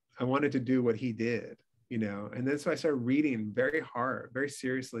that. I wanted to do what he did, you know. And then so I started reading very hard, very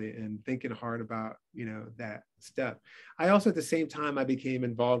seriously, and thinking hard about, you know, that stuff. I also, at the same time, I became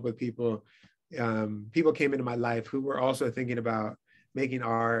involved with people. People came into my life who were also thinking about making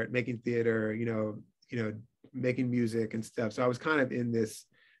art, making theater, you know, making music and stuff. So I was kind of in this,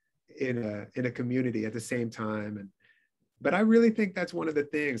 in a community at the same time. But I really think that's one of the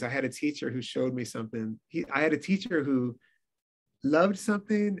things. I had a teacher who showed me something. I had a teacher who loved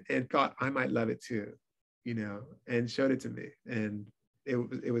something and thought I might love it too, you know, and showed it to me. And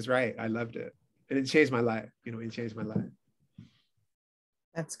it was right. I loved it. And it changed my life, you know, it changed my life.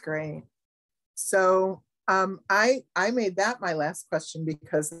 That's great. So I made that my last question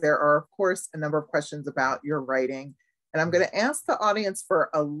because there are, of course, a number of questions about your writing. And I'm going to ask the audience for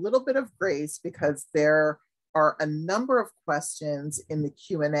a little bit of grace because there are a number of questions in the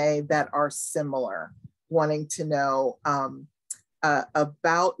Q&A that are similar, wanting to know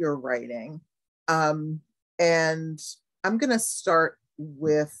about your writing. And I'm going to start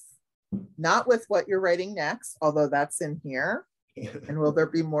with, not with what you're writing next, although that's in here, and will there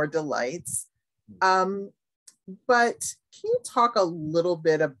be more delights? But can you talk a little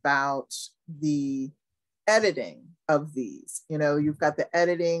bit about the editing of these? You know, you've got the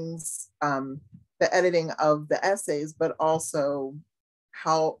editing of the essays, but also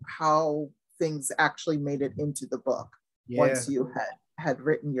how things actually made it into the book once you had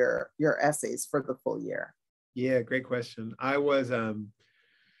written your essays for the full year. Yeah, great question. I was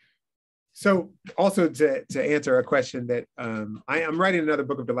so also to answer a question that I'm writing another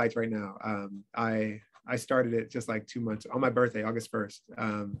book of delights right now. I started it just like 2 months on my birthday, August 1st.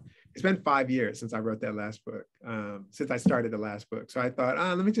 It's been 5 years since I wrote that last book, since I started the last book. So I thought,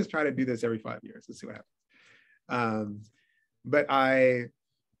 let me just try to do this every 5 years. Let's see what happens. But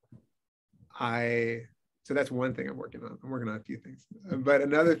so that's one thing I'm working on. I'm working on a few things. But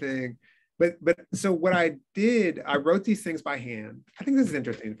another thing, but so what I did, I wrote these things by hand. I think this is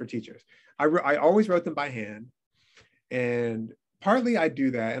interesting for teachers. I always wrote them by hand. And partly I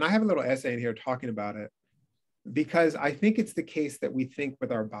do that. And I have a little essay in here talking about it because I think it's the case that we think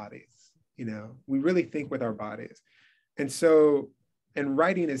with our bodies. You know, we really think with our bodies. And so, and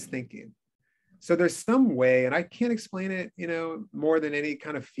writing is thinking. So there's some way, and I can't explain it, you know, more than any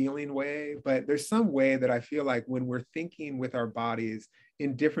kind of feeling way, but there's some way that I feel like when we're thinking with our bodies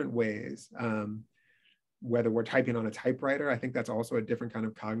in different ways, whether we're typing on a typewriter, I think that's also a different kind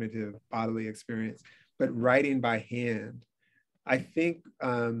of cognitive bodily experience, but writing by hand, I think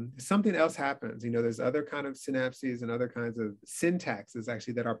something else happens. You know, there's other kind of synapses and other kinds of syntaxes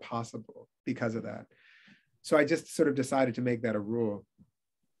actually that are possible because of that. So I just sort of decided to make that a rule.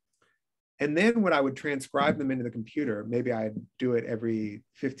 And then when I would transcribe them into the computer, maybe I'd do it every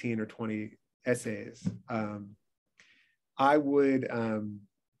 15 or 20 essays. I would,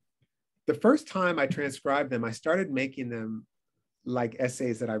 the first time I transcribed them, I started making them like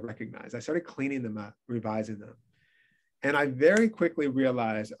essays that I recognized. I started cleaning them up, revising them. And I very quickly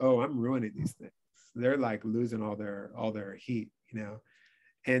realized, oh, I'm ruining these things. They're like losing all their heat, you know?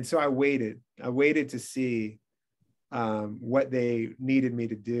 And so I waited to see what they needed me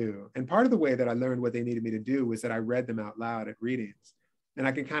to do. And part of the way that I learned what they needed me to do was that I read them out loud at readings. And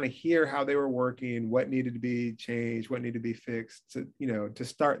I could kind of hear how they were working, what needed to be changed, what needed to be fixed to, you know, to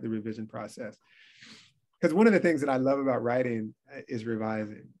start the revision process. Because one of the things that I love about writing is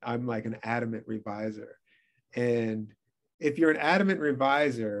revising. I'm like an adamant reviser. And if you're an adamant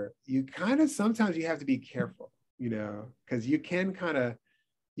reviser, you kind of, sometimes you have to be careful, you know, because you can kind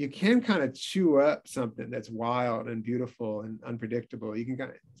of chew up something that's wild and beautiful and unpredictable. You can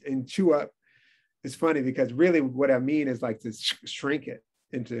kind of, and chew up, it's funny because really what I mean is like to shrink it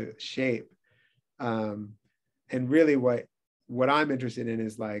into shape. And really what I'm interested in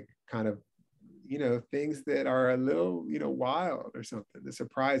is like kind of, you know, things that are a little, you know, wild or something that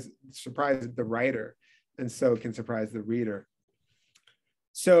surprise the writer and so can surprise the reader.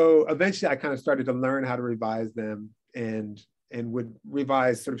 So eventually I kind of started to learn how to revise them and would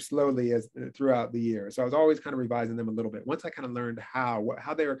revise sort of slowly as throughout the year. So I was always kind of revising them a little bit. Once I kind of learned how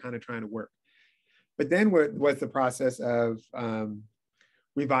they were kind of trying to work. But then what was the process of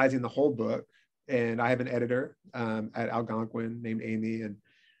revising the whole book. And I have an editor at Algonquin named Amy, and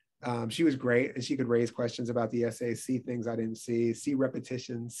she was great, and she could raise questions about the essay, see things I didn't see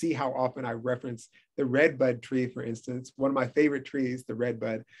repetition, see how often I reference the redbud tree, for instance, one of my favorite trees, the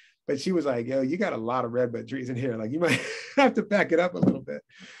redbud. But she was like, yo, you got a lot of redbud trees in here. Like, you might have to back it up a little bit.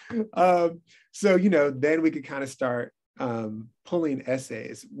 So, then we could kind of start pulling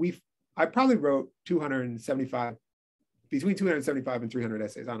essays. I probably wrote 275, between 275 and 300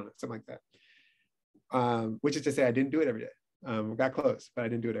 essays. I don't know, something like that. Which is to say I didn't do it every day. Got close, but I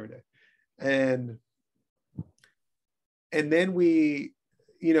didn't do it every day. And then we,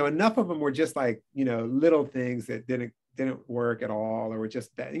 enough of them were just like, little things that didn't work at all, or were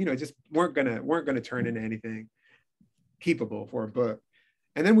just that, just weren't gonna turn into anything keepable for a book.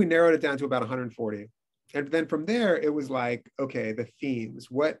 And then we narrowed it down to about 140. And then from there, it was like, okay, the themes.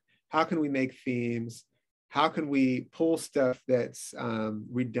 How can we make themes? How can we pull stuff that's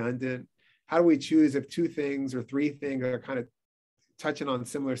redundant? How do we choose if 2 things or 3 things are kind of touching on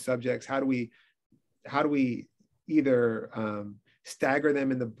similar subjects? How do we either stagger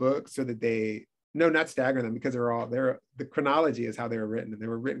them in the book so that not stagger them, because the chronology is how they were written, and they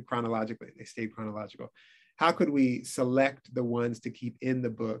were written chronologically. They stayed chronological. How could we select the ones to keep in the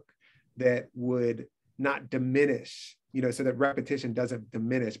book that would not diminish, so that repetition doesn't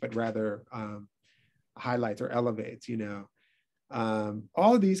diminish, but rather highlights or elevates,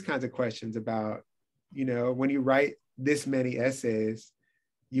 all of these kinds of questions about, when you write this many essays,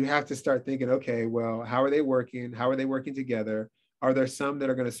 you have to start thinking, okay, well, how are they working? How are they working together? Are there some that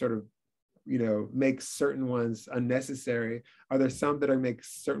are going to sort of, make certain ones unnecessary? Are there some that are make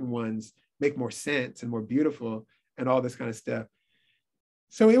certain ones make more sense and more beautiful, and all this kind of stuff?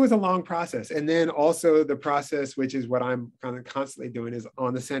 So it was a long process. And then also the process, which is what I'm kind of constantly doing, is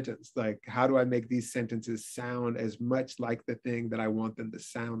on the sentence. Like, how do I make these sentences sound as much like the thing that I want them to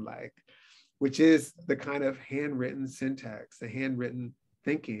sound like, which is the kind of handwritten syntax, the handwritten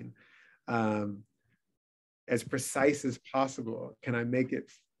thinking, as precise as possible. Can I make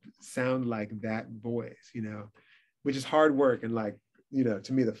it sound like that voice, which is hard work, and like,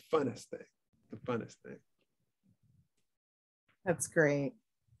 to me, the funnest thing. That's great.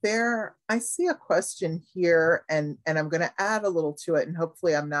 I see a question here, and I'm going to add a little to it, and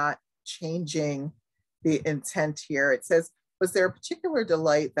hopefully I'm not changing the intent here. It says, was there a particular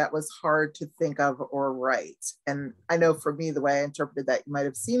delight that was hard to think of or write? And I know for me, the way I interpreted that, you might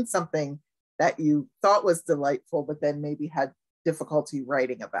have seen something that you thought was delightful, but then maybe had difficulty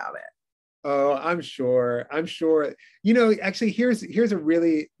writing about it. Oh, I'm sure. Actually, here's a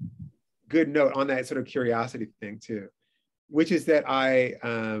really good note on that sort of curiosity thing too, which is that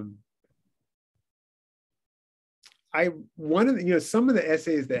one of the, some of the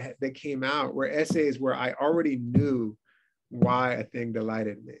essays that came out were essays where I already knew why a thing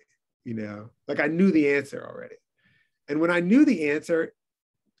delighted me, like I knew the answer already. And when I knew the answer,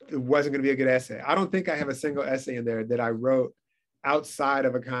 it wasn't going to be a good essay. I don't think I have a single essay in there that I wrote outside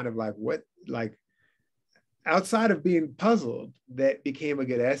of a kind of outside of being puzzled that became a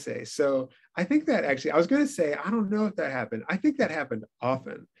good essay. So I think that actually, I was going to say, I don't know if that happened. I think that happened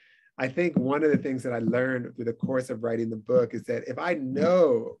often. I think one of the things that I learned through the course of writing the book is that if I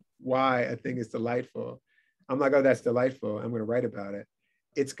know why a thing is delightful, I'm like, oh, that's delightful, I'm going to write about it.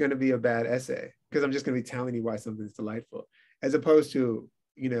 It's going to be a bad essay because I'm just going to be telling you why something's delightful, as opposed to,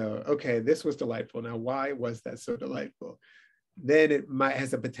 okay, this was delightful. Now, why was that so delightful? Then it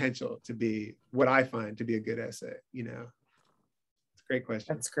has the potential to be what I find to be a good essay, It's a great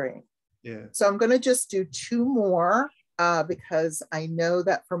question. That's great. Yeah. So I'm going to just do 2 more because I know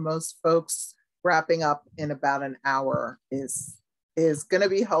that for most folks, wrapping up in about an hour is going to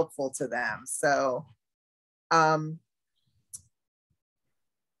be helpful to them. So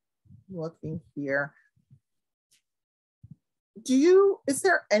looking here. Is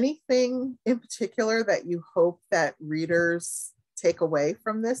there anything in particular that you hope that readers take away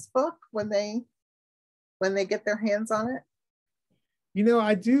from this book when they get their hands on it?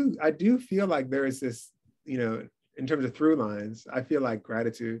 I do feel like there is this, in terms of through lines, I feel like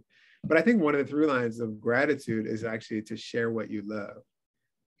gratitude, but I think one of the through lines of gratitude is actually to share what you love,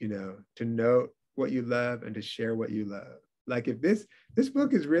 to note what you love and to share what you love. Like, if this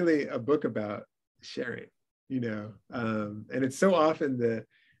book is really a book about sharing, and it's so often the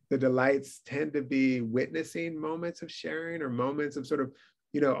delights tend to be witnessing moments of sharing, or moments of sort of,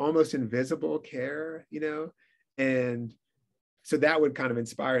 almost invisible care, and so that would kind of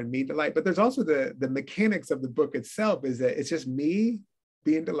inspire in me delight. But there's also the mechanics of the book itself, is that it's just me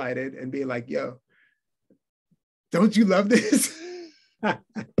being delighted and being like, yo, don't you love this?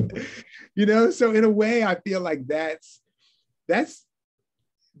 You know, so in a way, I feel like that is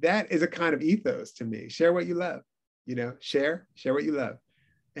a kind of ethos to me. Share what you love, you know, share what you love.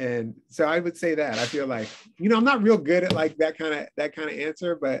 And so I would say that I feel like, you know, I'm not real good at like that kind of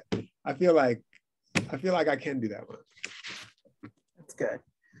answer, but I feel like I can do that one. That's good.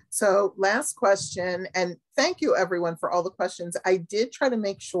 So last question, and thank you everyone for all the questions. I did try to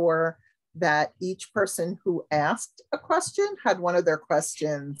make sure that each person who asked a question had one of their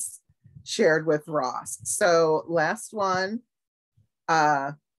questions shared with Ross. So last one,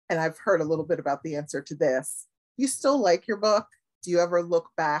 and I've heard a little bit about the answer to this. You still like your book? Do you ever look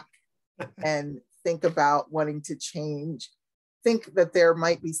back and think about wanting to change? Think that there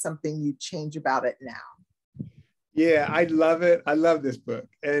might be something you'd change about it now? Yeah, I love it. I love this book.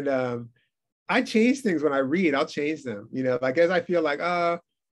 And I change things when I read. I'll change them, you know, like as I feel like,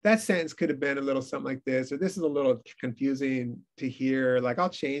 that sentence could have been a little something like this, or this is a little confusing to hear. Like I'll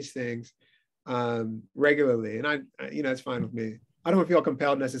change things regularly. And I, you know, it's fine with me. I don't feel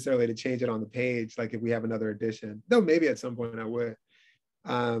compelled necessarily to change it on the page, like if we have another edition, though maybe at some point I would.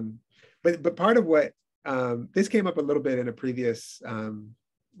 But part of what, this came up a little bit in a previous,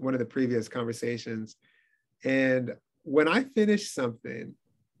 one of the previous conversations. And when I finish something,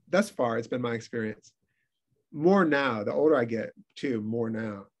 thus far, it's been my experience, more now, the older I get too, more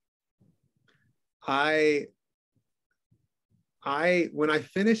now. When I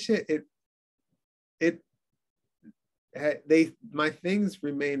finish it, my things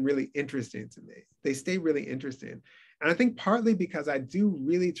remain really interesting to me. They stay really interesting. And I think partly because I do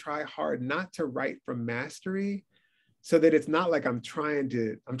really try hard not to write from mastery, so that it's not like I'm trying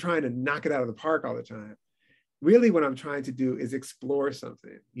to knock it out of the park all the time. Really what I'm trying to do is explore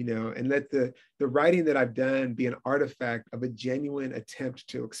something, you know, and let the writing that I've done be an artifact of a genuine attempt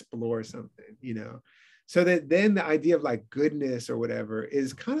to explore something, you know, so that then the idea of like goodness or whatever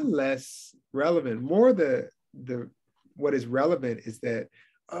is kind of less relevant. More what is relevant is that,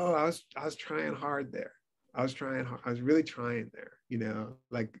 oh, I was trying hard there. I was really trying there, you know,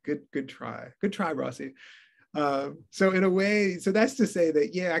 like good try, Rossi. So in a way, so that's to say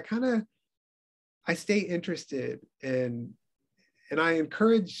that, yeah, I stay interested, and I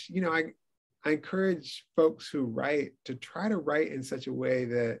encourage, you know, I encourage folks who write to try to write in such a way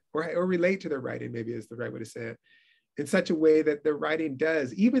that, or relate to their writing, maybe is the right way to say it, in such a way that their writing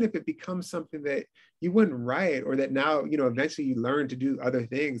does, even if it becomes something that you wouldn't write, or that now, you know, eventually you learn to do other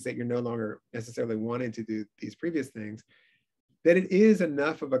things that you're no longer necessarily wanting to do these previous things, that it is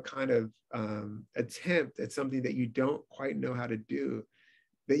enough of a kind of attempt at something that you don't quite know how to do,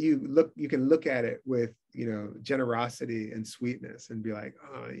 that you can look at it with, you know, generosity and sweetness and be like,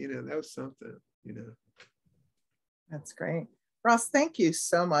 oh, you know, that was something, you know. That's great. Ross, thank you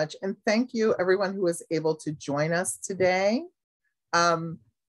so much. And thank you everyone who was able to join us today.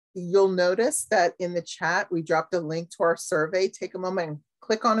 You'll notice that in the chat, we dropped a link to our survey. Take a moment and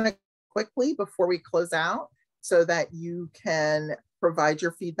click on it quickly before we close out so that you can provide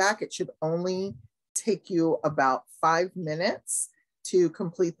your feedback. It should only take you about 5 minutes to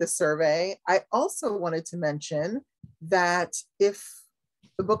complete the survey. I also wanted to mention that if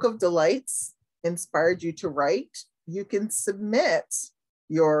the Book of Delights inspired you to write, you can submit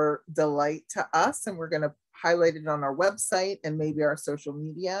your delight to us, and we're going to highlight it on our website and maybe our social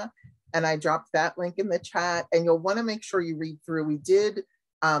media. And I dropped that link in the chat, and you'll want to make sure you read through. We did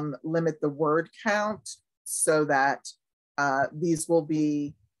limit the word count so that these will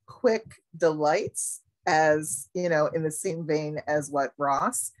be quick delights, as you know, in the same vein as what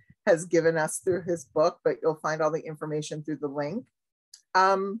Ross has given us through his book, but you'll find all the information through the link.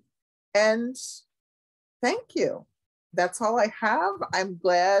 And thank you. That's all I have. I'm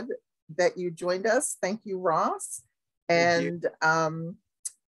glad that you joined us. Thank you, Ross. And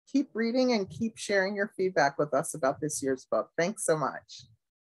keep reading and keep sharing your feedback with us about this year's book. Thanks so much.